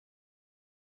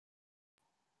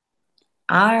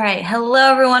All right.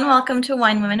 Hello, everyone. Welcome to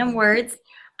Wine, Women, and Words.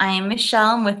 I am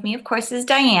Michelle, and with me, of course, is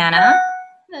Diana.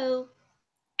 Hello.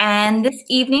 And this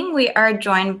evening, we are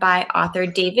joined by author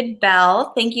David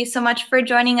Bell. Thank you so much for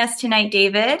joining us tonight,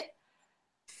 David.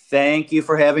 Thank you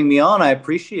for having me on. I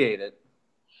appreciate it.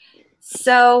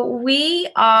 So, we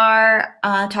are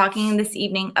talking this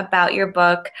evening about your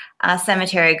book,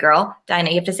 Cemetery Girl. Diana,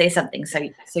 you have to say something so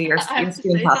your I have to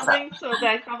screen say pops up. something, so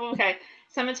that okay.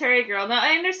 Cemetery Girl. Now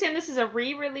I understand this is a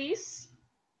re-release.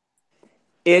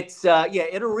 It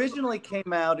originally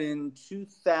came out in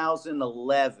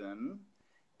 2011,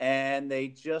 and they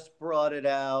just brought it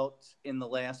out in the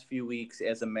last few weeks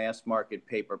as a mass market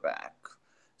paperback.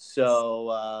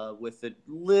 So with a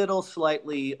little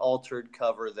slightly altered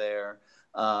cover there.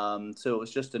 So it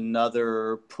was just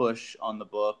another push on the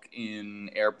book in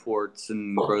airports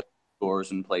and grocery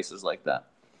stores and places like that.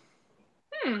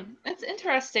 That's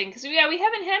interesting because we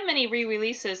haven't had many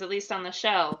re-releases, at least on the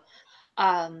show.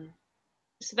 Um,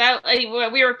 so that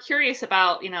we were curious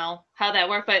about how that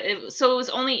worked, but it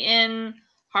was only in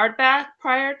hardback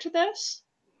prior to this.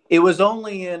 It was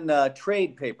only in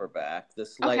trade paperback, the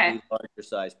Okay. slightly larger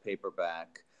size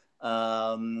paperback,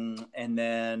 and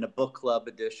then a book club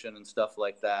edition and stuff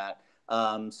like that.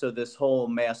 So this whole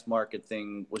mass market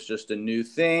thing was just a new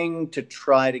thing to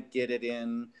try to get it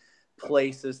in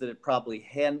places that it probably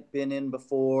hadn't been in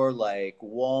before, like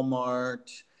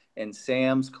Walmart and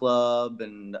Sam's Club,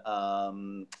 and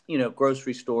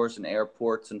grocery stores and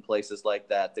airports and places like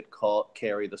that that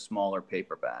carry the smaller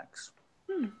paperbacks.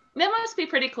 That must be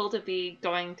pretty cool to be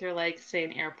going through, like, say,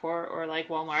 an airport or like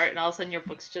Walmart, and all of a sudden your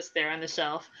book's just there on the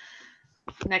shelf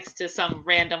next to some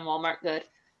random Walmart good.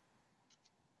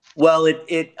 Well,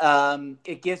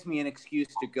 it gives me an excuse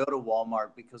to go to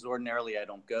Walmart because ordinarily I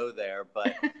don't go there.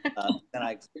 But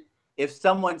then if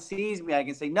someone sees me, I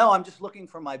can say, "No, I'm just looking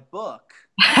for my book,"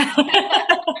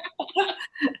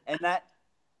 and that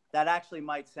actually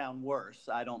might sound worse.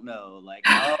 I don't know. Like,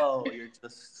 oh, you're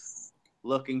just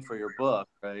looking for your book,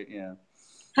 right? Yeah.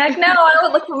 Heck no, I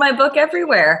would look for my book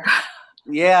everywhere.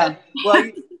 Yeah.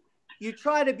 Well, you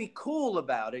try to be cool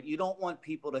about it. You don't want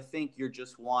people to think you're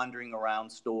just wandering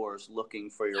around stores looking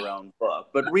for your own book,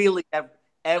 but really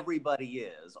everybody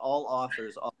is. All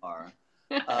authors are.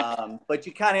 But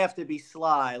you kind of have to be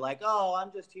sly, like, oh,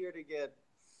 I'm just here to get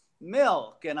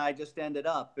milk, and I just ended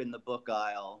up in the book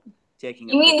aisle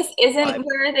taking a You mean picture. this isn't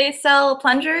where they sell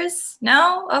plungers?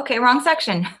 No? Okay, wrong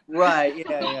section. Right?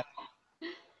 Yeah.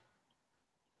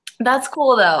 That's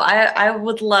cool though. I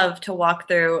would love to walk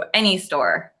through any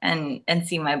store and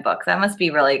see my book. That must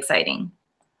be really exciting.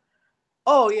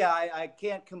 Oh yeah, I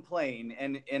can't complain,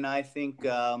 and I think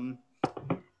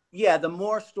yeah, the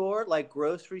more like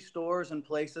grocery stores and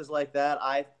places like that,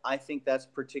 I think that's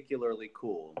particularly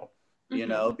cool,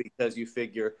 because you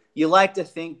figure you like to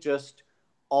think just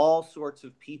all sorts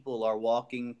of people are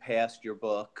walking past your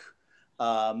book.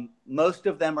 Most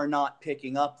of them are not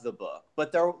picking up the book,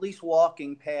 but they're at least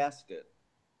walking past it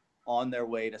on their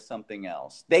way to something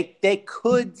else. They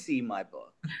could see my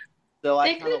book, so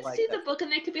I They kind of could like see the that. book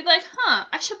and they could be like, "Huh,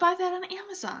 I should buy that on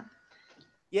Amazon,"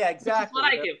 Yeah, which is what exactly.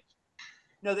 I do.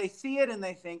 No, they see it and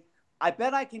they think, I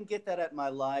bet I can get that at my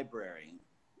library.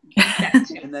 That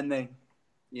too. And then they,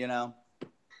 yeah.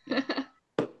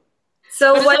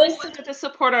 So But it's what always so good to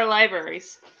support our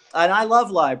libraries. And I love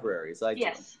libraries. I do.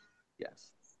 Yes.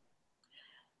 Yes.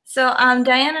 so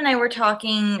Diane and I were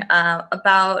talking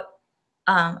about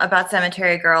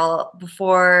Cemetery Girl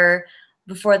before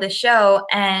the show,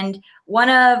 and one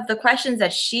of the questions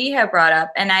that she had brought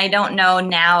up, and I don't know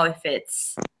now if it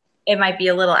might be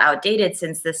a little outdated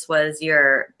since this was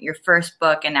your first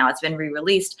book and now it's been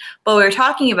re-released, but we were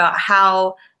talking about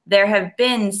how there have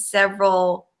been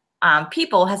several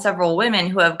several women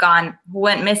who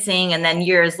went missing and then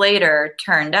years later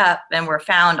turned up and were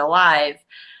found alive,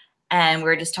 and we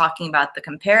are just talking about the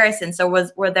comparison. So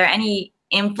were there any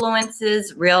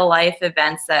influences, real life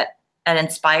events that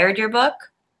inspired your book?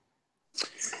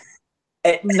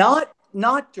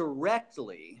 Not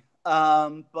directly,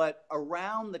 but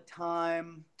around the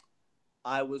time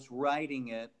I was writing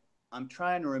it, I'm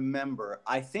trying to remember.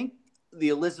 I think the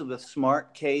Elizabeth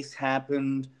Smart case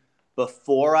happened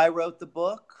before I wrote the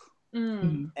book.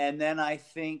 Mm. And then I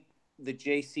think the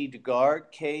J.C.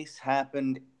 DeGard case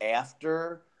happened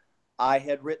after I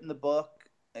had written the book.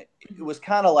 It was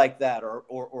kind of like that,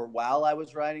 or while I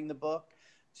was writing the book.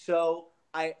 So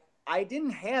I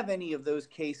didn't have any of those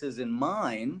cases in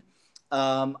mind.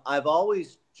 I've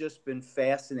always just been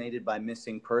fascinated by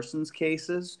missing persons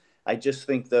cases. I just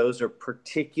think those are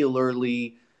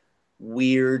particularly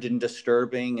weird and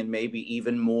disturbing, and maybe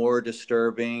even more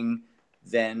disturbing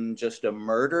than just a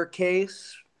murder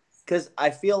case. Because I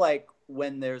feel like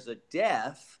when there's a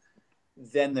death,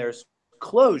 then there's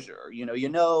closure. You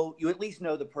at least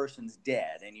know the person's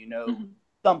dead, and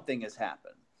something has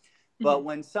happened. But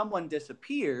when someone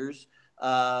disappears,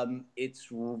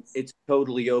 it's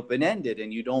totally open-ended,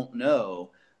 and you don't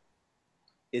know,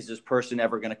 is this person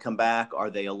ever going to come back? Are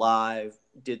they alive?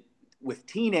 With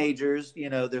teenagers,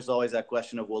 there's always that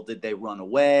question of, well, did they run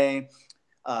away?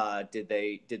 Did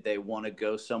they want to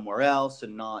go somewhere else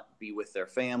and not be with their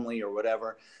family or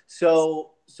whatever?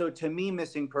 So to me,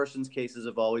 missing persons cases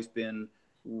have always been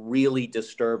really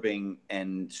disturbing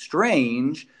and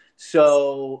strange.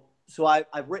 So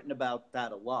I've written about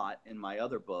that a lot in my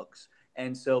other books.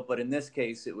 But in this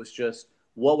case, it was just,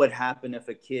 what would happen if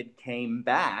a kid came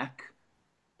back,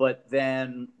 but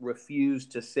then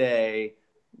refused to say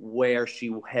where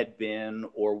she had been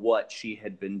or what she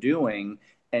had been doing.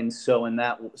 And so in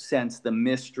that sense, the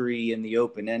mystery and the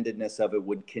open-endedness of it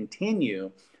would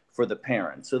continue for the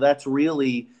parents. So that's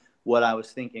really what I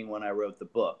was thinking when I wrote the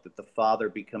book, that the father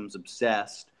becomes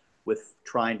obsessed with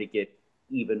trying to get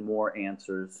even more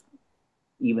answers,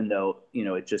 even though,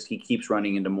 he keeps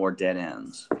running into more dead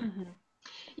ends. Mm-hmm.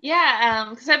 Yeah,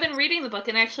 because I've been reading the book,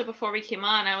 and actually before we came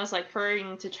on, I was like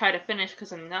hurrying to try to finish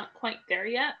because I'm not quite there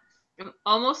yet. I'm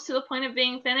almost to the point of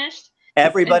being finished.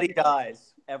 Everybody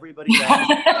dies. Everybody dies.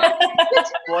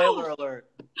 Spoiler alert.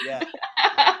 Yeah.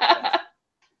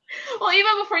 Well,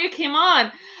 even before you came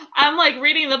on, I'm like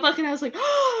reading the book, and I was like,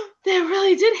 oh, that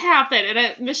really did happen.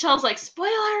 And Michelle's like,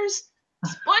 spoilers,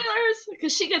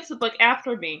 because she gets the book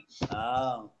after me.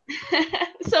 Oh.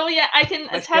 So yeah, I can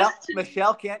attest to...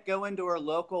 Michelle can't go into her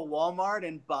local Walmart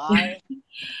and buy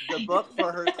the book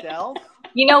for herself.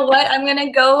 You know what? I'm going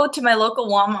to go to my local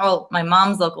Walmart, my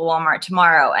mom's local Walmart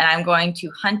tomorrow, and I'm going to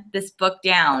hunt this book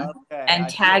down and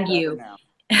tag you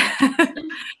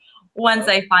once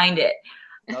I find it.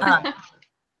 Okay.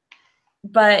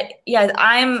 But yeah,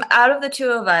 I'm, out of the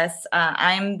two of us,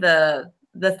 I'm the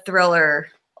thriller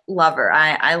lover.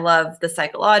 I love the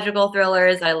psychological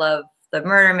thrillers. I love the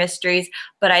murder mysteries.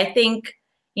 But I think,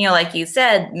 like you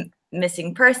said,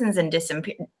 missing persons and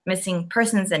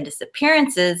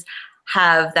disappearances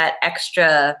have that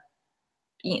extra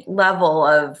level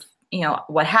of,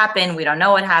 what happened. We don't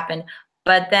know what happened.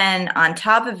 But then on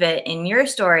top of it, in your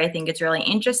story, I think it's really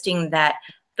interesting that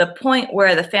the point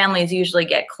where the families usually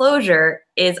get closure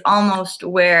is almost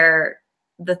where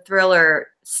the thriller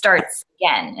starts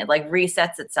again. It like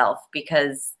resets itself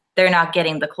because they're not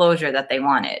getting the closure that they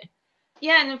wanted.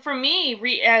 Yeah, and for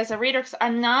me, as a reader, 'cause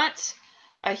I'm not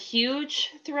a huge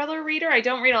thriller reader. I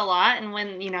don't read a lot, and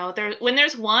when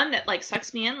there's one that like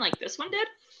sucks me in, like this one did,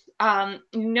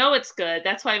 it's good.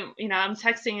 That's why I'm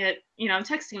texting it. I'm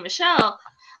texting Michelle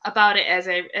about it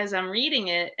as I'm reading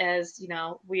it, as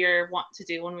we want to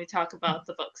do when we talk about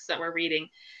the books that we're reading.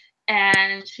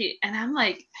 And I'm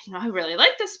like, I really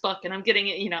like this book, and I'm getting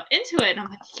it, into it, and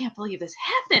I'm like, I can't believe this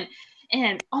happened.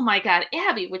 And oh my God,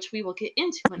 Abby, which we will get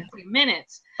into in a few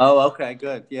minutes. Oh, okay,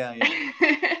 good. Yeah.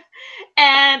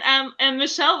 And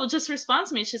Michelle will just respond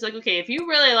to me. She's like, okay, if you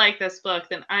really like this book,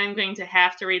 then I'm going to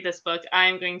have to read this book.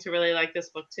 I'm going to really like this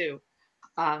book too.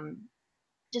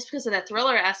 Just because of that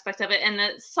thriller aspect of it. And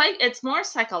it's more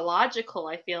psychological,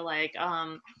 I feel like.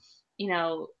 I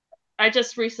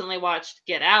just recently watched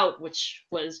Get Out, which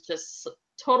was just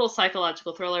total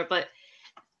psychological thriller, but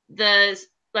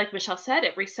like Michelle said,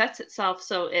 it resets itself,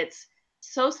 so it's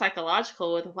so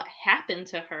psychological with what happened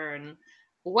to her and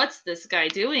what's this guy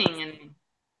doing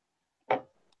and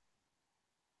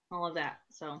all of that.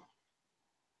 So,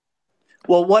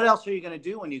 well, what else are you going to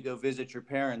do when you go visit your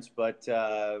parents but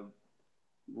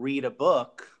read a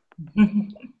book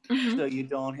so you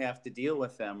don't have to deal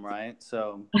with them, right?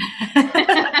 So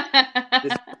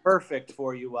it's perfect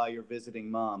for you while you're visiting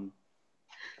mom.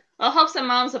 Well, helps that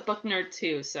mom's a book nerd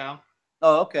too, so.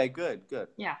 Oh, okay, good.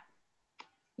 Yeah.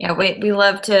 Yeah, we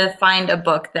love to find a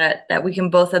book that we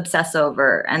can both obsess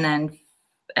over, and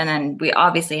then we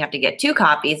obviously have to get 2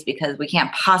 copies because we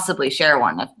can't possibly share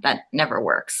one. That never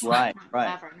works. Right.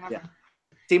 Never. Yeah.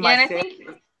 See,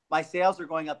 my sales are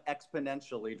going up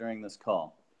exponentially during this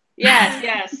call.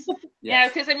 Yes. Yeah,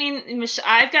 because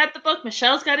I've got the book.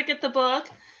 Michelle's got to get the book.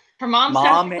 Her mom's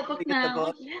got to get the book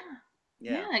now.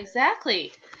 Yeah,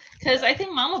 exactly. Because I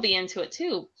think mom will be into it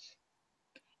too.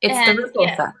 It's the ripple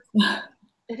effect.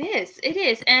 It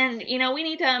is. And, we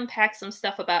need to unpack some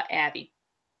stuff about Abby.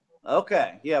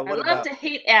 Okay. Yeah. I love to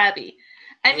hate Abby.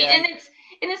 I mean, and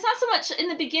it's not so much in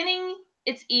the beginning,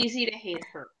 it's easy to hate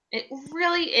her. It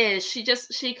really is.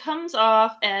 She comes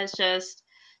off as just,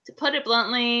 to put it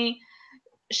bluntly,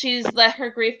 she's let her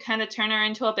grief kind of turn her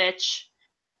into a bitch.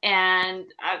 And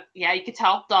yeah, you could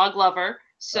tell dog lover.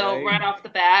 So right off the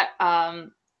bat,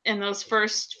 in those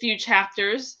first few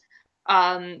chapters,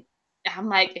 I'm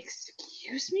like,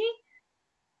 excuse me?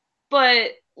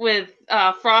 But with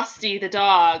Frosty the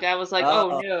dog, I was like,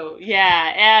 oh no,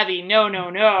 yeah, Abby, no, no,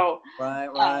 no.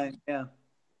 Right, yeah.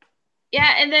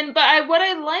 Yeah, and then, but what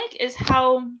I like is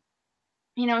how,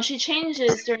 she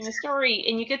changes during the story,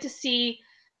 and you get to see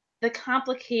the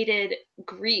complicated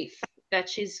grief that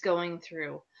she's going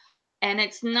through. And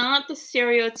it's not the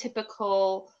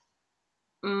stereotypical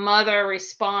mother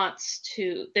response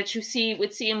to that you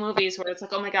would see in movies where it's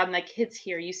like, oh my God, my kid's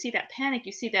here. You see that panic,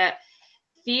 you see that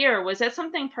fear. Was that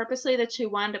something purposely that she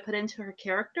wanted to put into her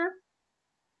character?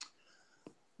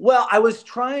 Well, I was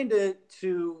trying to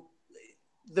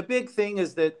the big thing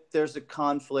is that there's a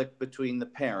conflict between the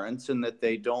parents and that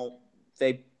they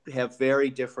have very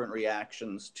different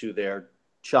reactions to their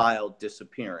child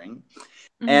disappearing.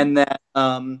 Mm-hmm. And that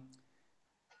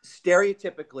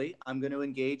stereotypically, I'm going to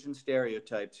engage in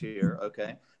stereotypes here,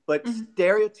 okay? But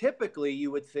stereotypically,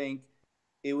 you would think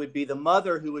it would be the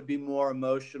mother who would be more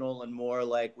emotional and more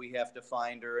like, we have to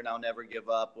find her and I'll never give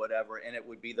up, whatever. And it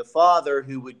would be the father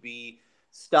who would be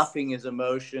stuffing his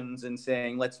emotions and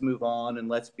saying, let's move on and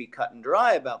let's be cut and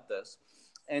dry about this.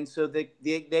 And so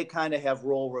they kind of have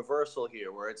role reversal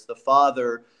here, where it's the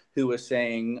father who is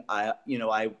saying, I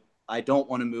don't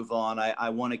want to move on. I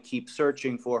want to keep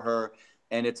searching for her.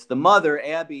 And it's the mother,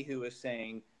 Abby, who is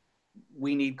saying,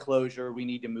 we need closure. We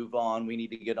need to move on. We need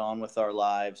to get on with our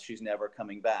lives. She's never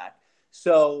coming back.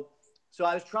 So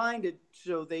I was trying to,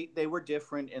 so they were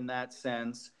different in that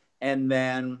sense. And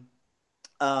then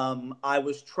I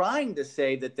was trying to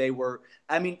say that they were,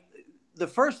 I mean, the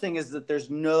first thing is that there's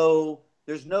no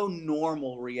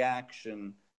normal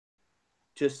reaction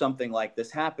to something like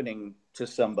this happening to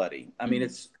somebody. I mean,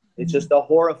 it's just a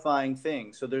horrifying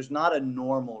thing. So there's not a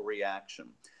normal reaction.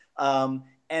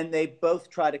 And they both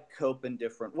try to cope in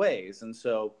different ways. And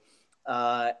so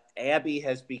Abby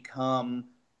has become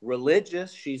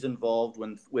religious. She's involved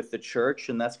with the church,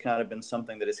 and that's kind of been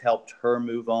something that has helped her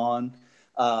move on.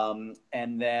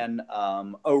 And then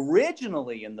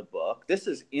originally in the book, this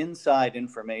is inside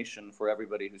information for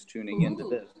everybody who's tuning into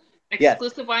this.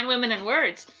 Exclusive yes. Wine, Women, and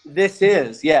Words. This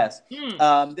is, yes.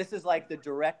 This is like the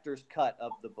director's cut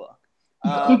of the book.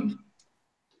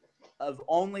 Of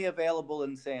only available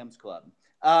in Sam's Club.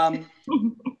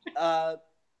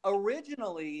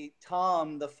 Originally,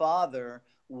 Tom, the father,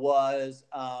 was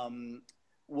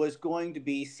going to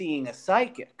be seeing a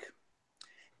psychic.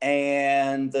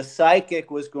 And the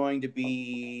psychic was going to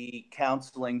be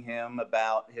counseling him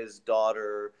about his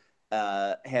daughter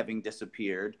having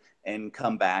disappeared and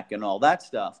come back and all that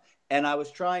stuff. And I was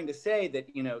trying to say that,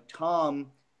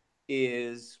 Tom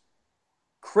is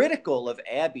critical of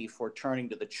Abby for turning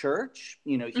to the church.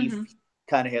 He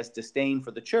kind of has disdain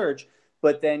for the church,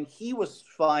 but then he was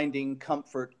finding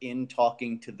comfort in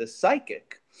talking to the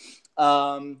psychic.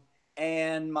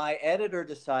 And my editor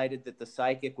decided that the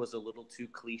psychic was a little too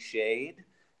cliched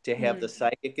to have the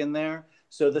psychic in there.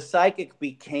 So the psychic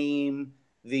became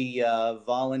the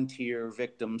volunteer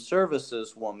victim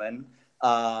services woman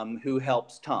who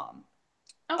helps Tom.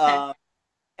 Okay.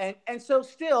 And so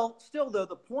still though,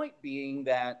 the point being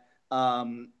that,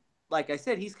 like I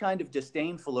said, he's kind of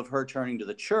disdainful of her turning to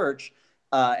the church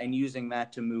and using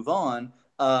that to move on.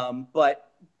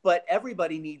 But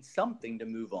everybody needs something to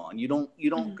move on. You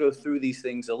don't go through these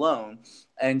things alone.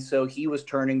 And so he was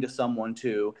turning to someone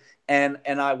too. And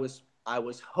I was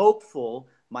hopeful.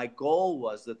 My goal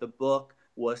was that the book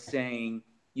was saying,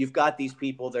 you've got these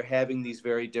people, they're having these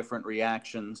very different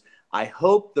reactions. I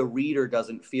hope the reader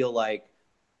doesn't feel like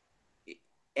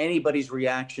anybody's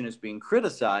reaction is being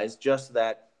criticized, just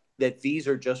that these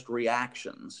are just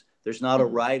reactions. There's not a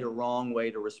right or wrong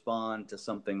way to respond to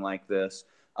something like this.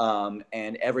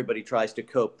 And everybody tries to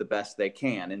cope the best they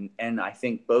can. And I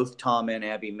think both Tom and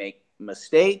Abby make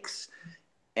mistakes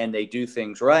and they do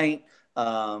things right.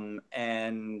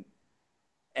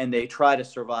 And they try to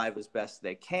survive as best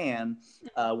they can,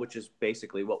 which is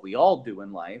basically what we all do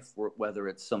in life, whether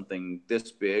it's something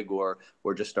this big or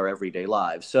just our everyday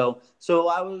lives. So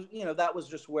I was, that was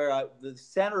just where the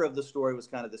center of the story was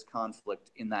kind of this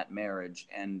conflict in that marriage.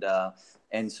 And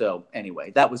so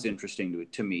anyway, that was interesting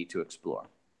to me to explore.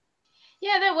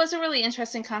 Yeah, that was a really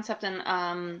interesting concept,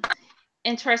 and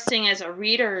interesting as a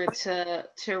reader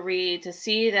to read, to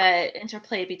see that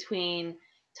interplay between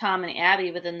Tom and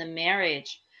Abby within the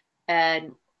marriage,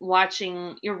 and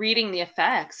you're reading the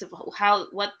effects of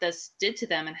what this did to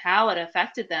them and how it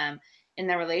affected them in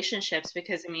their relationships.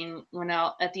 Because I mean,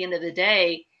 at the end of the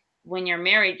day, when you're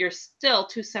married, you're still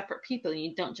two separate people.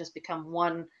 You don't just become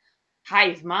one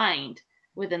hive mind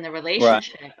within the Right.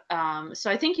 relationship.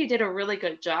 So I think you did a really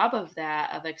good job of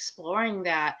that, of exploring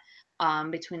that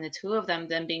between the two of them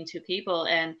being two people,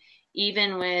 and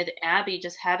even with Abby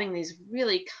just having these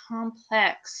really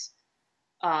complex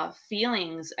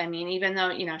feelings. I mean, even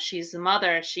though she's the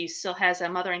mother, she still has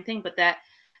that mothering thing. But that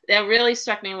really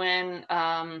struck me when,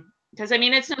 because I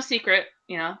mean, it's no secret,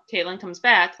 Caitlin comes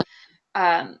back.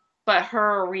 But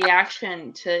her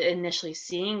reaction to initially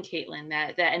seeing Caitlin,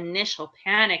 that initial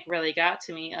panic really got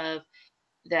to me, of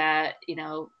that,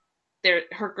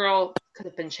 her girl could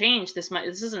have been changed. This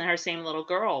isn't her same little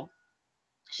girl.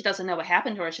 She doesn't know what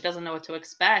happened to her. She doesn't know what to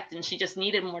expect, and she just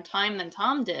needed more time than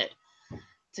Tom did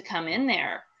to come in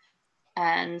there.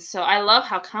 And so I love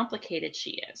how complicated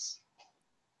she is.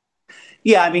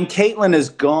 Yeah, I mean, Caitlin is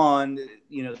gone.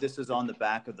 This is on the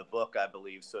back of the book, I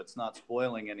believe, so it's not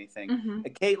spoiling anything. Mm-hmm.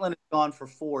 Caitlin is gone for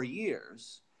 4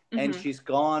 years, and Mm-hmm. she's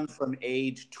gone from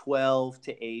age 12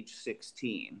 to age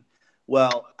 16.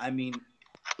 Well, I mean,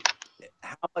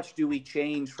 how much do we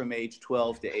change from age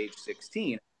 12 to age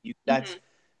 16? That's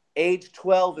age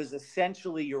 12 is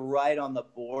essentially, you're right on the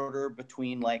border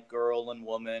between like girl and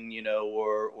woman,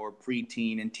 or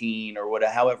preteen and teen, or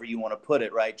whatever, however you want to put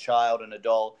it, right? Child and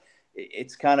adult.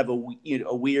 It's kind of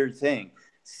a weird thing.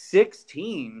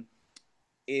 16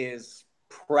 is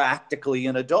practically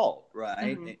an adult,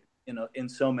 right? Mm-hmm. In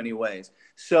so many ways.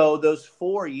 So those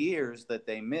 4 years that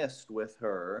they missed with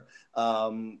her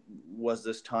was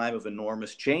this time of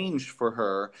enormous change for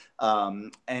her.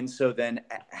 And so then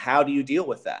how do you deal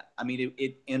with that? I mean,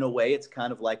 it in a way, it's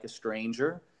kind of like a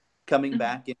stranger coming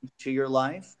back into your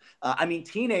life. I mean,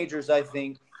 teenagers, I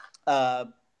think,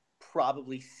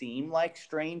 probably seem like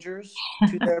strangers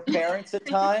to their parents at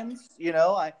times.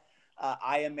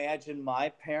 I imagine my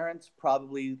parents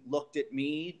probably looked at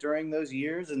me during those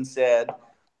years and said,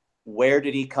 "Where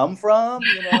did he come from?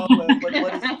 What's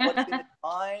in his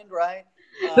mind, right?"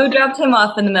 Who dropped him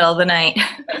off in the middle of the night?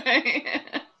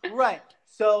 Right.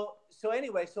 So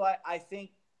anyway, I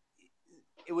think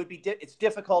it would be it's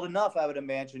difficult enough, I would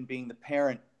imagine, being the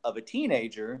parent of a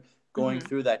teenager going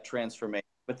through that transformation.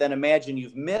 But then imagine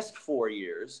you've missed 4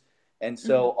 years, and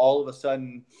so all of a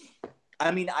sudden, I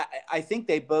mean, I think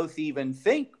they both even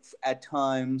think at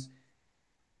times,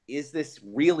 is this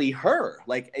really her?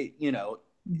 Like,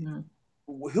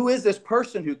 who is this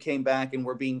person who came back and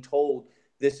we're being told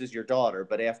this is your daughter,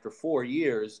 but after 4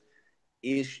 years,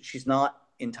 she's not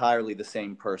entirely the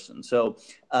same person. So,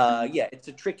 yeah, it's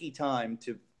a tricky time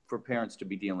for parents to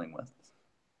be dealing with.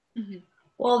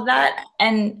 Well,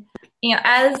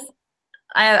 as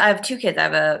I have 2 kids, I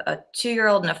have a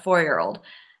 2-year-old and a 4-year-old,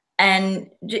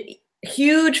 and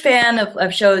huge fan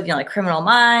of shows, like Criminal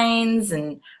Minds,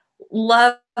 and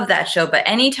love that show. But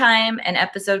anytime an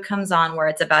episode comes on where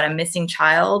it's about a missing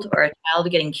child or a child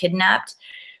getting kidnapped,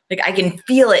 like I can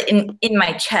feel it in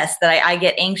my chest that I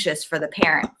get anxious for the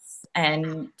parents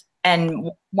and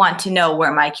want to know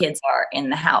where my kids are in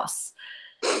the house.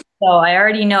 So I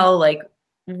already know, like,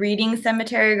 reading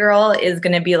Cemetery Girl is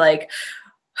going to be like,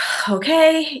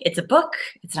 okay, it's a book.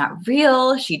 It's not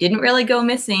real. She didn't really go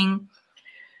missing.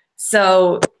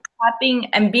 So tapping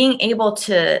and being able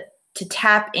to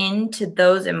tap into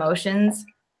those emotions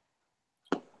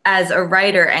as a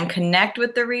writer and connect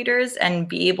with the readers and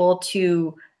be able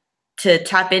to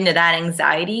tap into that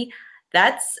anxiety,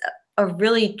 that's a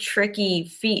really tricky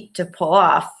feat to pull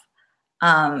off.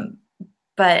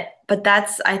 But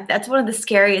that's one of the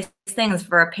scariest things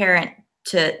for a parent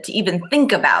to even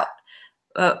think about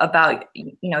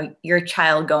your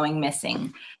child going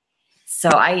missing. So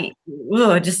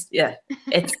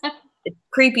it's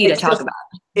creepy to talk about.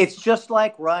 It's just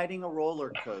like riding a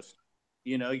roller coaster.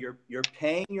 You're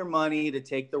paying your money to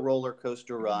take the roller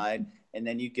coaster ride, and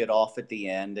then you get off at the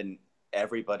end and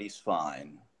everybody's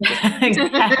fine.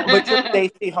 Put your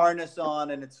safety harness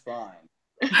on and it's fine.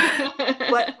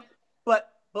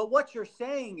 But what you're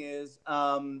saying is,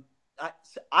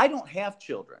 I don't have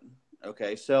children.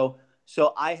 Okay, so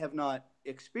I have not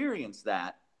experienced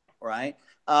that, right?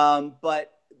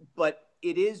 But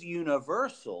it is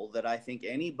universal that I think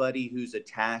anybody who's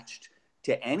attached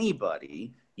to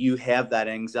anybody, you have that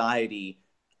anxiety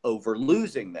over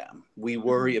losing them. We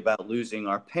worry about losing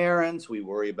our parents. We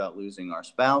worry about losing our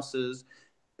spouses.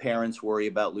 Parents worry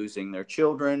about losing their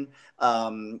children.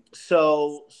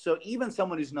 So even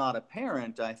someone who's not a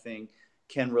parent, I think,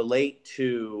 can relate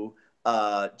to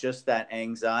just that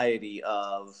anxiety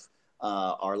of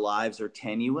our lives are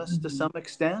tenuous to some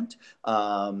extent,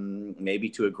 maybe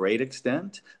to a great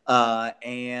extent.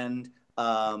 And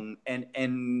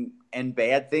and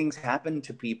bad things happen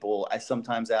to people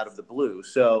sometimes out of the blue.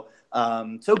 So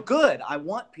so good. I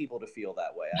want people to feel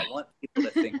that way. I want people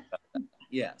to think about that.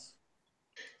 Yes.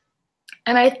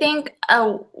 And I think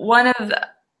one of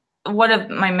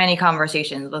my many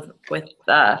conversations with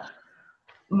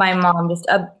my mom, just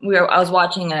I was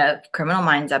watching a Criminal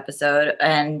Minds episode,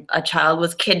 and a child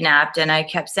was kidnapped, and I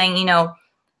kept saying, you know,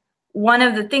 one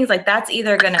of the things, like, that's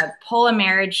either going to pull a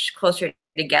marriage closer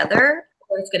together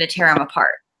or it's going to tear them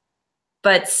apart.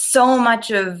 But so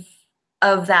much of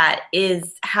that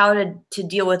is how to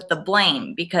deal with the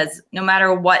blame, because no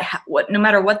matter what no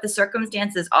matter what the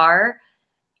circumstances are,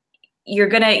 you're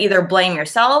going to either blame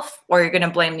yourself, or you're going to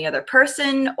blame the other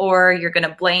person, or you're going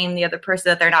to blame the other person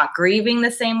that they're not grieving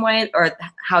the same way or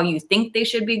how you think they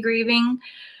should be grieving.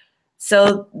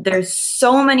 So there's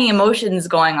so many emotions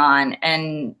going on,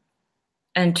 and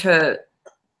to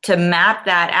map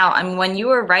that out. I mean, when you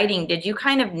were writing, did you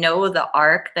kind of know the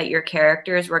arc that your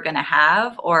characters were going to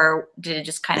have, or did it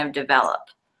just kind of develop?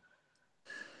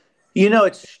 You know,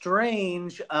 it's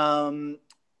strange.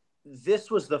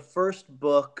 This was the first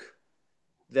book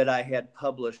that I had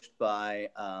published by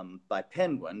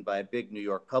Penguin, by a big New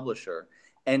York publisher.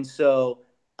 And so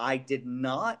I did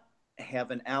not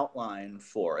have an outline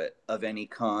for it of any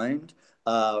kind.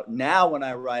 Now, when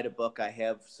I write a book, I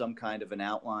have some kind of an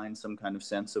outline, some kind of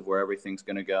sense of where everything's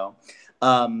going to go.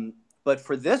 But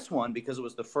for this one, because it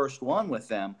was the first one with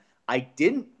them, I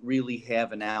didn't really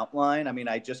have an outline. I mean,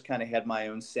 I just kind of had my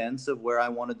own sense of where I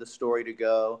wanted the story to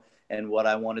go and what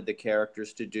I wanted the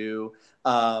characters to do.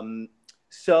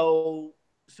 So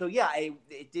yeah, I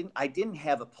didn't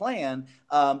have a plan,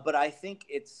 but I think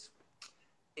it's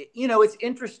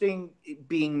interesting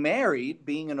being married,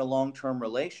 being in a long-term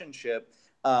relationship.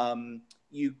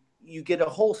 You get a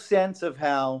whole sense of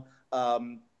how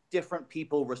different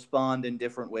people respond in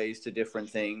different ways to different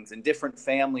things, and different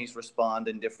families respond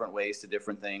in different ways to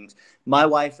different things. My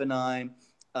wife and I,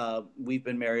 we've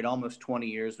been married almost 20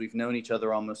 years. We've known each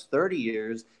other almost 30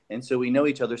 years. And so we know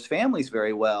each other's families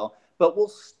very well. But we'll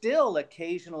still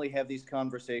occasionally have these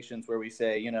conversations where we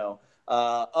say,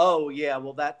 oh yeah,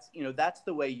 well that's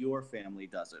the way your family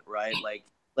does it, right? Like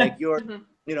your,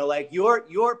 like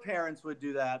your parents would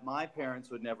do that. My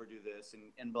parents would never do this,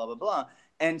 and blah, blah, blah.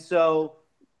 And so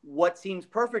what seems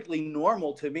perfectly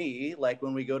normal to me, like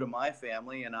when we go to my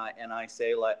family and I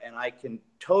say, like, and I can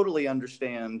totally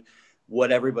understand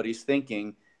what everybody's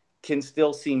thinking, can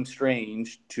still seem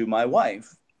strange to my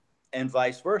wife. And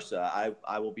vice versa.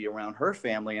 I will be around her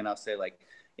family and I'll say, like,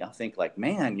 I'll think like,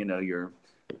 man, your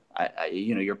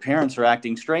parents are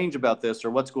acting strange about this, or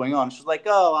what's going on. She's like,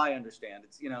 oh, I understand.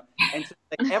 It's, and so,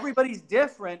 like, everybody's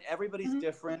different. Everybody's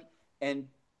different. And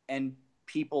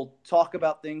people talk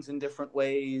about things in different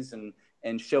ways and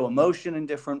show emotion in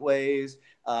different ways.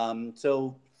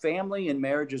 So family and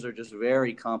marriages are just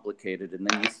very complicated. And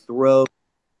then you throw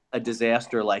a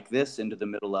disaster like this into the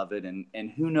middle of it,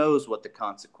 and who knows what the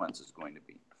consequence is going to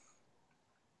be.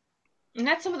 And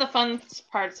that's some of the fun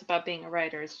parts about being a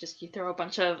writer, is just you throw a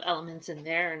bunch of elements in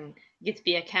there and you get to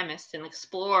be a chemist and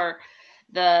explore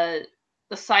the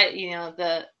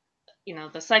psychological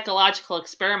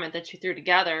experiment that you threw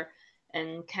together,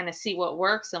 and kind of see what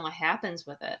works and what happens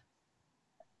with it.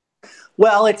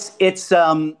 Well, it's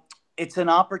an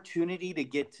opportunity to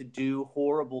get to do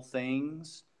horrible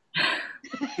things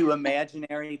to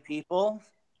imaginary people.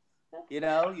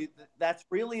 That's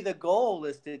really the goal,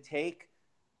 is to take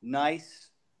nice,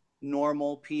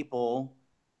 normal people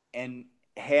and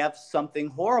have something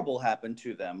horrible happen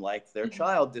to them, like their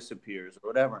child disappears or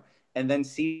whatever, and then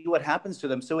see what happens to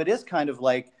them. So it is kind of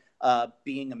like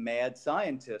being a mad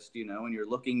scientist, and you're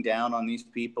looking down on these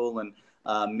people and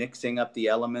mixing up the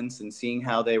elements and seeing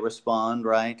how they respond,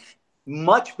 right?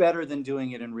 Much better than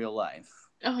doing it in real life.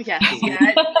 Oh, yes. Yeah.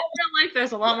 In real life,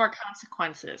 there's a lot more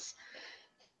consequences.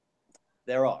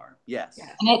 There are, yes.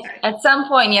 And at some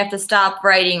point, you have to stop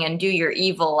writing and do your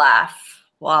evil laugh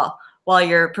while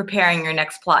you're preparing your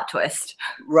next plot twist.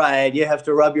 Right. You have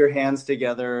to rub your hands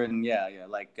together and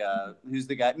like who's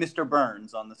the guy? Mr.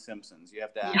 Burns on The Simpsons. You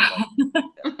have to act like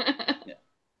yeah.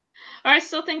 I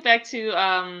still think back to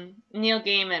Neil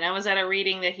Gaiman. I was at a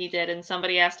reading that he did, and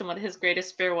somebody asked him what his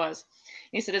greatest fear was.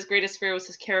 He said his greatest fear was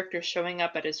his character showing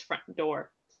up at his front door.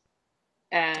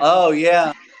 And... Oh,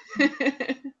 yeah.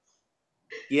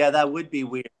 Yeah, that would be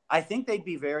weird. I think they'd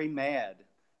be very mad.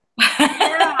 Yeah,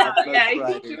 I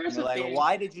think yours would like, be.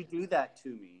 Why did you do that to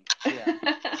me? Yeah.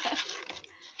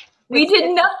 We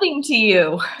did nothing to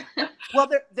you. Well,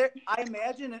 I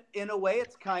imagine in a way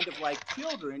it's kind of like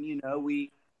children.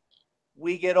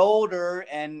 We get older,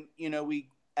 and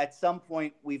at some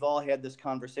point we've all had this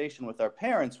conversation with our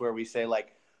parents where we say,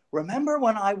 like, remember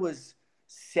when I was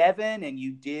 7 and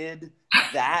you did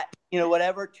that,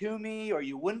 whatever to me, or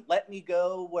you wouldn't let me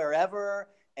go wherever,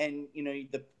 and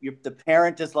the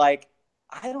parent is like,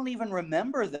 I don't even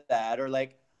remember that, or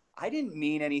like, I didn't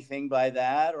mean anything by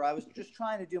that, or I was just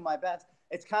trying to do my best.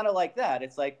 It's kind of like that.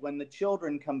 It's like when the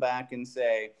children come back and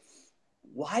say,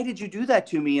 why did you do that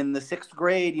to me in the 6th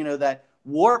grade, that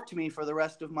warped me for the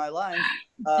rest of my life?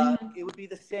 It would be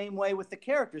the same way with the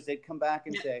characters. They'd come back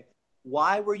and say,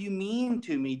 why were you mean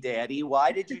to me, Daddy?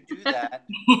 Why did you do that?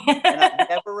 And I've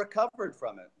never recovered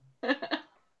from it.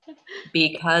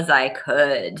 Because I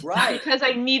could. Right. Because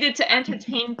I needed to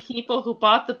entertain people who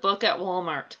bought the book at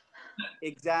Walmart.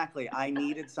 Exactly. I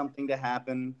needed something to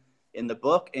happen in the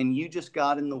book, and you just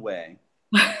got in the way.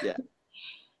 Yeah.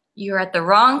 You're at the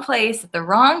wrong place at the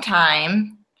wrong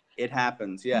time. It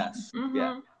happens, yes. Mm-hmm.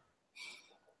 Yeah.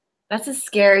 That's a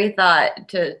scary thought.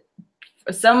 To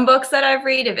some books that I've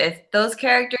read, if those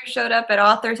characters showed up at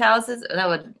authors' houses,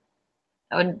 that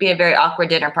would be a very awkward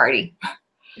dinner party.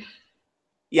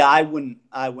 Yeah, I wouldn't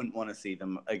want to see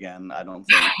them again, I don't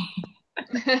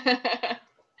think.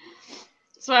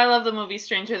 So I love the movie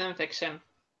Stranger Than Fiction.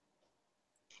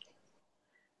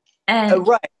 And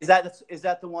right. Is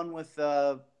that the one with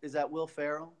is that Will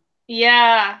Ferrell?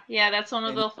 Yeah, that's one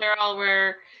with Will Ferrell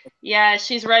where,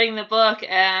 she's writing the book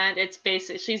and it's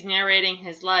basically she's narrating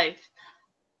his life.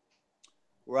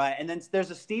 Right, and then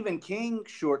there's a Stephen King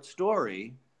short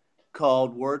story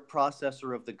called Word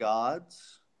Processor of the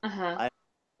Gods. I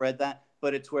read that,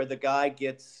 but it's where the guy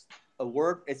gets a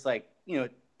word. It's like,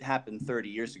 it happened 30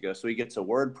 years ago, so he gets a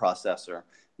word processor,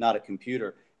 not a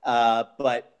computer.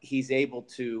 But he's able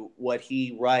to, what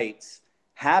he writes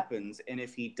happens, and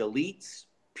if he deletes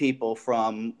people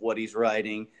from what he's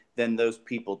writing, then those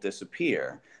people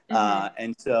disappear.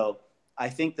 And so I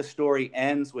think the story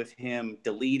ends with him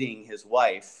deleting his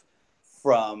wife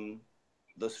from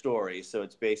the story. So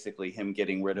it's basically him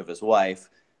getting rid of his wife.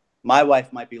 My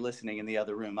wife might be listening in the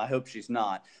other room. I hope she's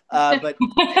not. But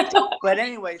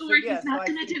anyway, so yeah, not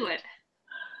going to do it.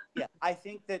 Yeah, I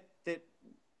think that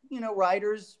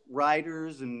writers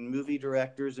and movie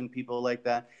directors and people like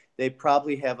that, they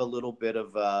probably have a little bit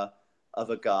of a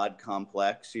God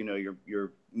complex.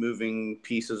 You're moving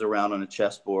pieces around on a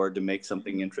chessboard to make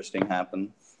something interesting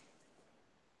happen.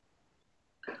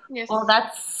 Yes. Well,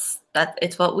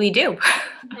 it's what we do.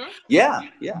 Yeah.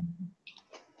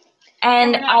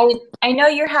 And I know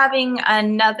you're having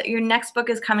your next book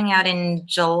is coming out in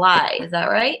July. Is that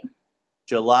right?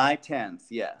 July 10th.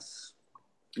 Yes.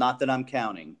 Not that I'm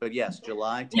counting, but yes,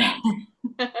 July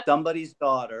 10th. Somebody's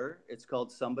Daughter. It's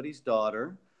called Somebody's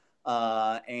Daughter.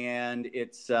 And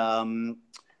it's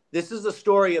this is a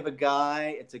story of a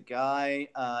guy. It's a guy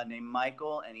named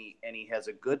Michael, and he has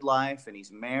a good life, and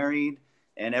he's married,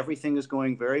 and everything is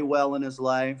going very well in his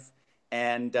life.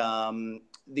 And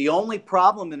the only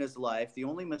problem in his life, the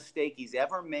only mistake he's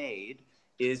ever made,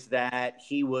 is that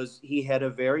he had a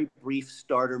very brief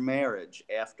starter marriage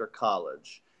after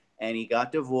college, and he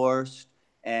got divorced,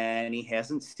 and he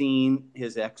hasn't seen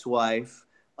his ex-wife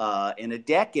in a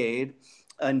decade,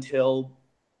 until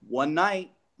one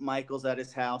night Michael's at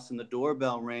his house and the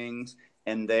doorbell rings,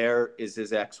 and there is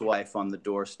his ex-wife on the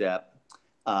doorstep,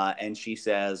 and she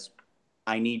says,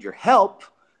 I need your help.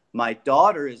 My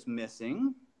daughter is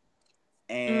missing,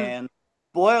 and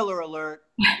spoiler alert,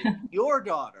 it's your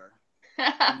daughter,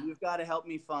 and you've got to help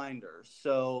me find her.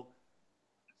 So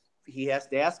he has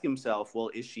to ask himself, well,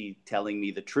 is she telling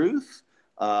me the truth?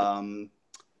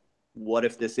 What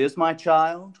if this is my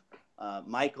child?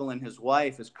 Michael and his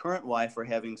current wife, are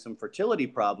having some fertility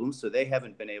problems, so they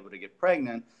haven't been able to get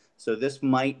pregnant. So this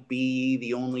might be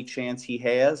the only chance he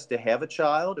has to have a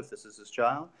child, if this is his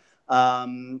child.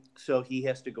 So he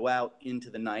has to go out into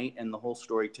the night, and the whole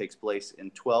story takes place in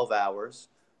 12 hours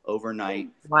overnight.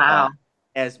 Wow.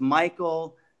 As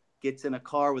Michael gets in a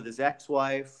car with his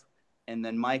ex-wife, and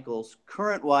then Michael's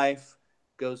current wife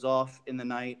goes off in the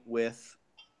night with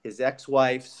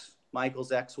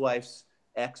Michael's ex-wife's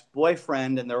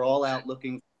ex-boyfriend, and they're all out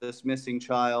looking for this missing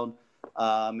child,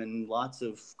 and lots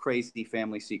of crazy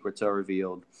family secrets are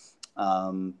revealed.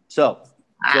 So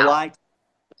July,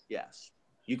 yes.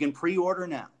 You can pre-order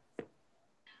now.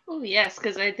 Oh, yes,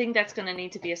 because I think that's going to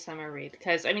need to be a summer read.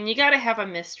 Because, you got to have a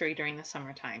mystery during the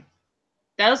summertime.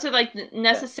 Those are like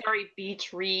necessary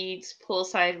beach reads,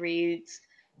 poolside reads.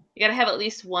 You got to have at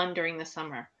least one during the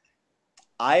summer.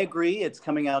 I agree. It's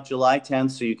coming out July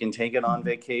 10th, so you can take it on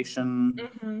vacation.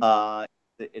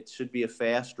 It should be a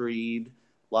fast read.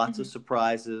 Lots of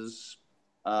surprises.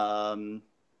 No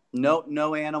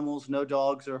animals, no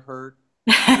dogs are hurt.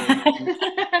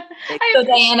 I So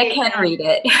Diana appreciate can that. read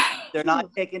it. They're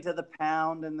not taken to the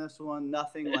pound in this one.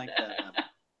 Nothing like that.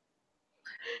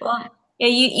 Well, yeah,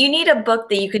 you need a book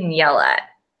that you can yell at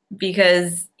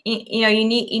because you know you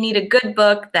need a good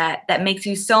book that makes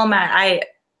you so mad.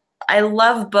 I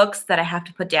love books that I have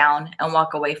to put down and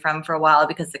walk away from for a while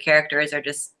because the characters are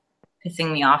just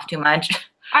pissing me off too much.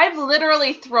 I've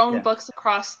literally thrown Yeah. books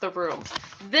across the room.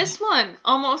 This one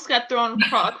almost got thrown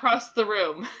across the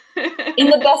room. In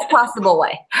the best possible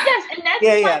way. Yes, and that's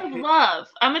Yeah, a yeah. sign of love.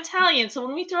 I'm Italian, so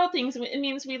when we throw things, it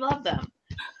means we love them.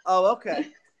 Oh, okay.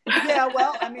 Yeah,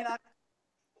 well, I mean,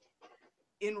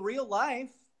 in real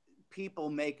life, people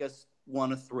make us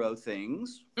want to throw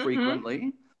things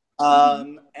frequently.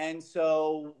 And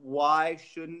so why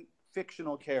shouldn't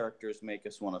fictional characters make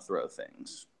us want to throw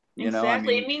things? You know,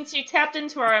 Exactly. I mean, It means you tapped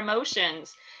into our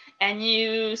emotions and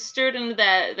you stirred into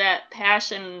that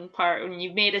passion part when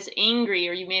you made us angry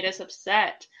or you made us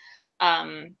upset.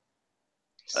 So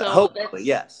hopefully, that's,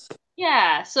 yes.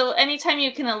 yeah. So anytime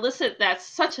you can elicit that's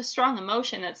such a strong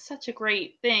emotion, that's such a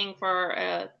great thing for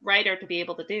a writer to be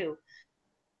able to do.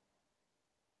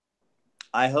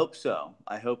 I hope so.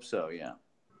 I hope so, yeah.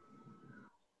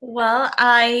 Well,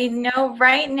 I know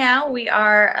right now we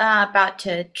are about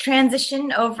to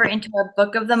transition over into our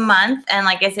book of the month. And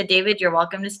like I said, David, you're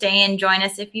welcome to stay and join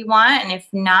us if you want. And if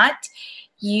not,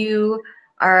 you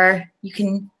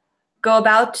can go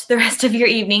about the rest of your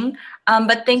evening.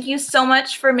 But thank you so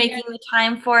much for making the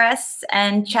time for us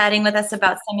and chatting with us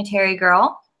about Cemetery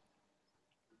Girl.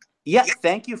 Yes,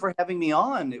 thank you for having me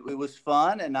on. It was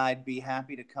fun, and I'd be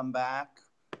happy to come back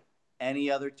any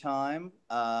other time.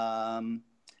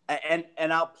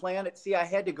 And I'll plan it. See, I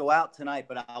had to go out tonight,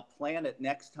 but I'll plan it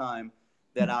next time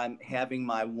that I'm having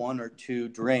my 1 or 2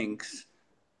 drinks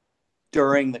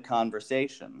during the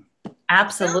conversation.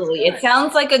 Absolutely. It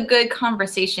sounds like a good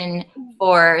conversation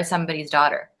for somebody's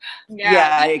daughter.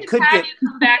 Yeah, it could have get. you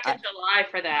come back in July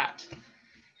for that.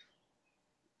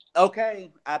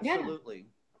 Okay, absolutely.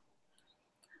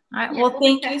 All right. Yeah, Well, we'll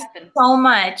thank make you that happen. so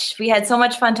much. We had so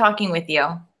much fun talking with you.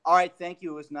 All right, thank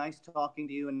you. It was nice talking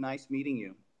to you and nice meeting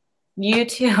you. You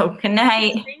too. Good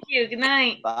night. Thank you. Good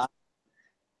night. Bye.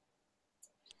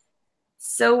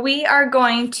 So we are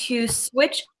going to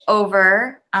switch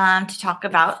over to talk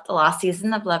about the lost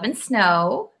season of Love and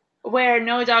Snow. Where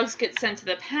no dogs get sent to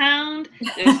the pound.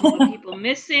 There's no people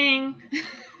missing.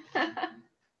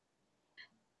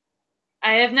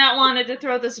 I have not wanted to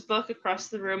throw this book across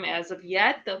the room as of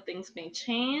yet, though things may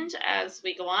change as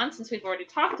we go on, since we've already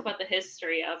talked about the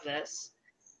history of this.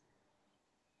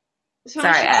 So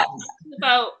Sorry.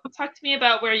 talk to me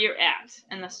about where you're at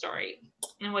in the story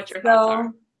and what your thoughts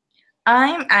are.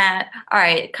 I'm at, all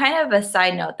right, kind of a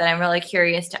side note that I'm really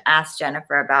curious to ask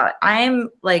Jennifer about. I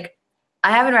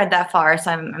haven't read that far,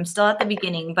 so I'm still at the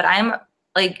beginning, but I'm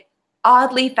like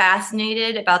oddly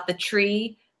fascinated about the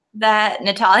tree that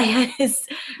Natalia is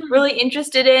really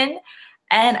interested in.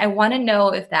 And I want to know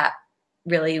if that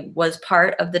really was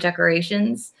part of the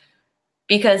decorations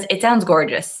because it sounds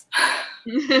gorgeous.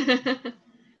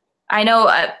 I know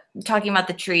talking about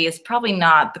the tree is probably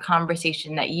not the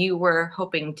conversation that you were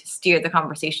hoping to steer the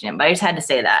conversation in, but I just had to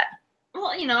say that.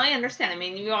 Well, I understand. I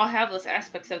mean, we all have those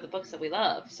aspects of the books that we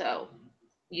love. So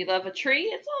you love a tree,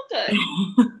 it's all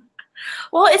good.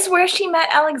 Well, it's where she met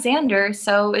Alexander,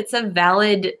 so it's a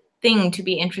valid thing to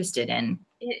be interested in.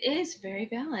 It is very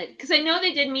valid. Because I know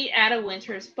they did meet at a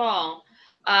winter's ball.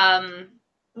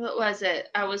 What was it?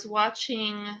 I was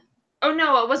watching... Oh,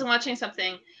 no, I wasn't watching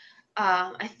something.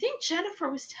 I think Jennifer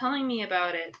was telling me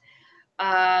about it.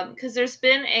 Because there's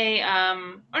been a...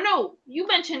 oh, no, you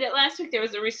mentioned it last week. There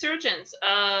was a resurgence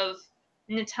of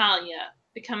Natalia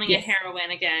becoming a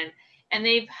heroine again. And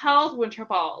they've held winter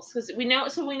balls. Because we know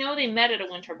they met at a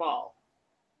winter ball.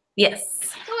 Yes.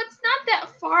 So it's not that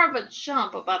far of a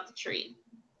jump about the tree.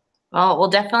 Well, we'll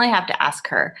definitely have to ask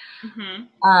her.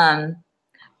 Mm-hmm.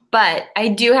 But I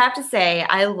do have to say,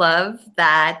 I love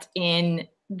that in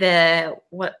the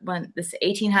this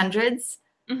 1800s,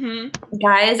 Mm-hmm.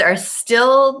 guys are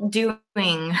still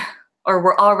doing, or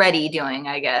were already doing,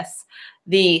 I guess,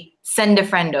 the send a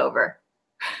friend over.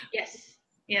 Yes.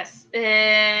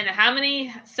 In how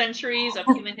many centuries of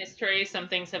human history, some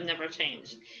things have never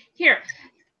changed. Here,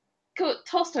 go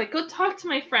Tolstoy. Go talk to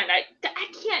my friend. I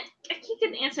can't get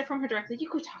an answer from her directly. You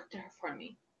go talk to her for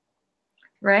me.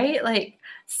 Right? Like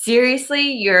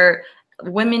seriously, your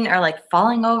women are like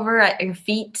falling over at your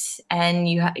feet,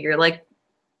 and you're like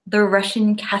the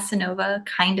Russian Casanova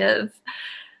kind of,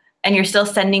 and you're still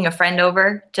sending a friend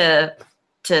over to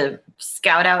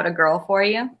scout out a girl for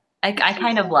you. I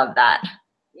kind of love that.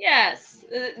 Yes,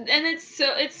 And it's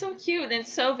so cute, and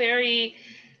it's so very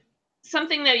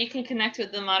something that you can connect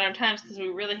with the modern times, because we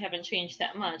really haven't changed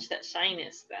that much. That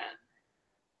shyness, that,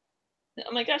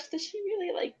 oh my gosh, does she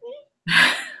really like me?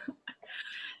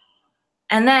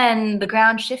 And then the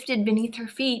ground shifted beneath her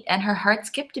feet and her heart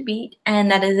skipped a beat.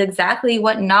 And that is exactly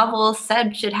what novels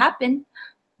said should happen.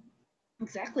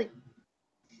 Exactly.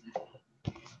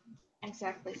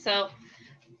 So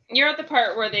you're at the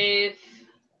part where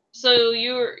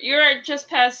you're just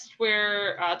past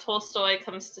where Tolstoy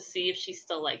comes to see if she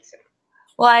still likes him.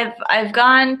 Well, I've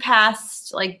gone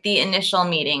past like the initial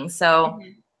meeting. So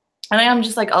I think I'm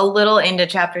just like a little into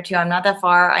chapter 2. I'm not that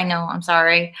far. I know, I'm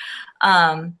sorry.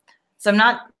 So I'm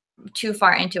not too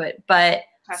far into it, but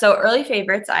so early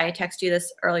favorites, I texted you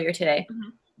this earlier today.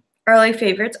 Early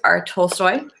favorites are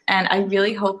Tolstoy, and I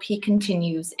really hope he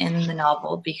continues in the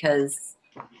novel because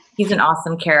he's an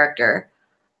awesome character.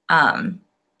 And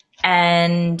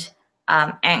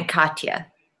Aunt Katya.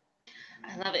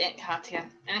 I love Aunt Katya.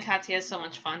 Aunt Katya is so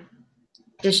much fun.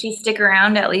 Does she stick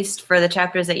around at least for the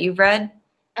chapters that you've read?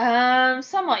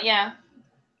 Somewhat, yeah.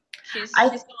 She's still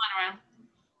around.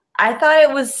 I thought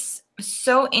it was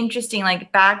so interesting,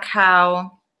 like back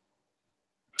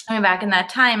in that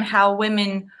time, how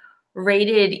women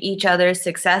rated each other's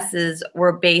successes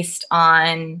were based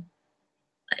on,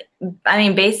 I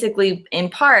mean, basically in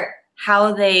part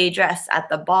how they dress at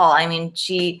the ball. I mean,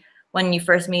 when you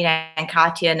first meet Aunt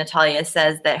Katya, Natalia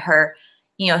says that her,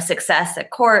 success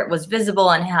at court was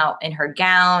visible in her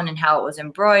gown and how it was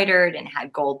embroidered and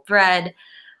had gold thread.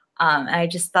 And I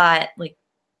just thought like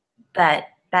that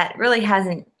really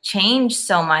hasn't changed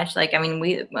so much. Like, I mean,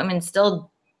 we women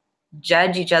still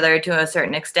judge each other to a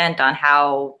certain extent on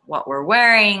what we're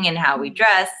wearing and how we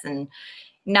dress, and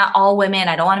not all women.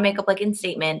 I don't want to make a blanket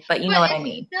statement, but you know what I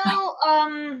mean. Still,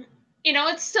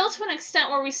 it's still to an extent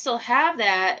where we still have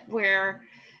that, where,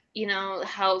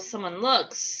 how someone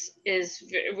looks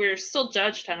we're still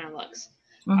judged on our looks,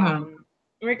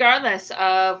 regardless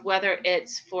of whether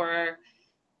it's for,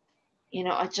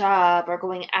 a job or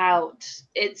going out.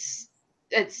 It's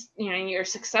your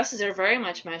successes are very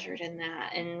much measured in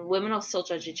that, and women will still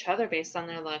judge each other based on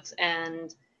their looks,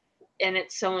 and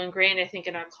it's so ingrained, I think,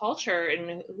 in our culture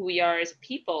and who we are as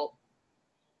people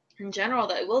in general,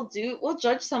 that we'll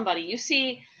judge somebody. You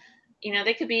see,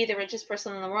 they could be the richest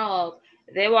person in the world.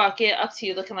 They walk up to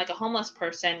you looking like a homeless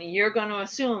person. You're going to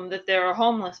assume that they're a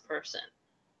homeless person.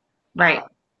 Right.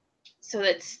 So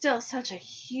that's still such a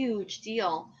huge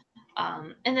deal.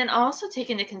 And then also take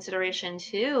into consideration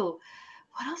too,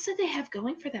 what else did they have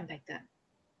going for them back then?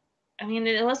 I mean,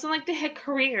 it wasn't like they had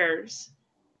careers.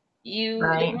 They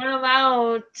weren't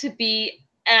allowed to be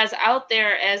as out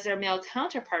there as their male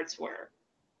counterparts were.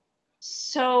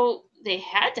 So they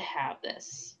had to have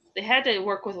this. They had to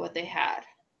work with what they had.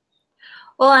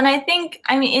 Well, and I think,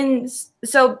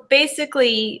 so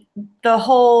basically the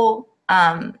whole,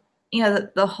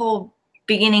 the whole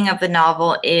beginning of the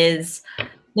novel is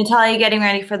Natalia getting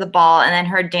ready for the ball and then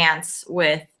her dance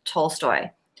with Tolstoy.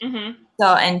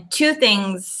 So, and two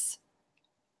things,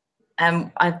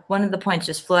 one of the points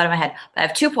just flew out of my head, but I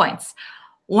have 2 points.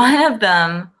 One of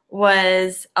them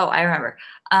was, I remember.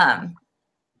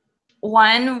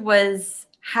 One was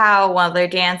how while they're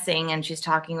dancing and she's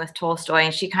talking with Tolstoy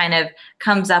and she kind of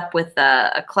comes up with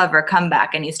a clever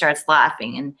comeback and he starts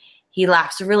laughing and he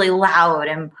laughs really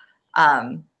loud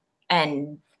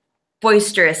and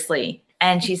boisterously.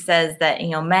 And she says that,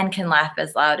 men can laugh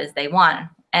as loud as they want.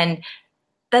 And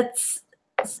that's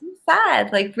so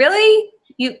sad. Like, really?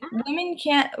 Women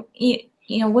can't,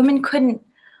 women couldn't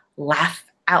laugh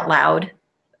out loud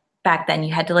back then.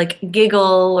 You had to like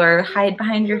giggle or hide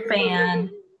behind your fan.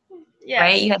 Yes.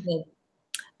 Right? You had to,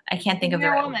 I can't think of the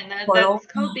right woman. That's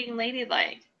called being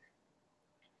ladylike.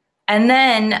 And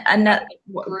then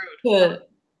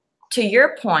to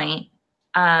your point,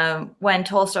 when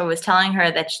Tolstoy was telling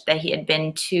her that he had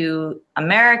been to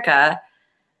America,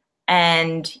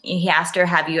 and he asked her,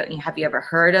 have you ever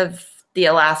heard of the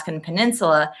Alaskan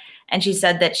Peninsula? And she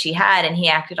said that she had, and he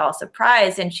acted all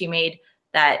surprised, and she made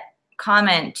that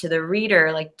comment to the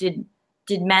reader, like, did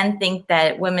men think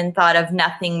that women thought of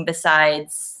nothing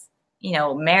besides,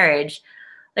 marriage?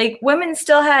 Like, women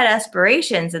still had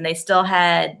aspirations, and they still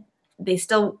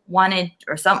wanted,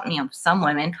 or some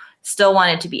women still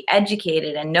wanted to be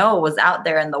educated and know what was out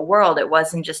there in the world. It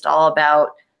wasn't just all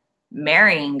about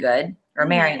marrying good or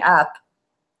marrying up.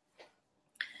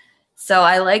 So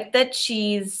I like that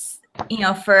she's,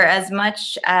 for as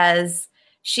much as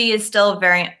she is still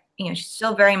very, she's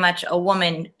still very much a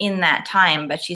woman in that time, but she's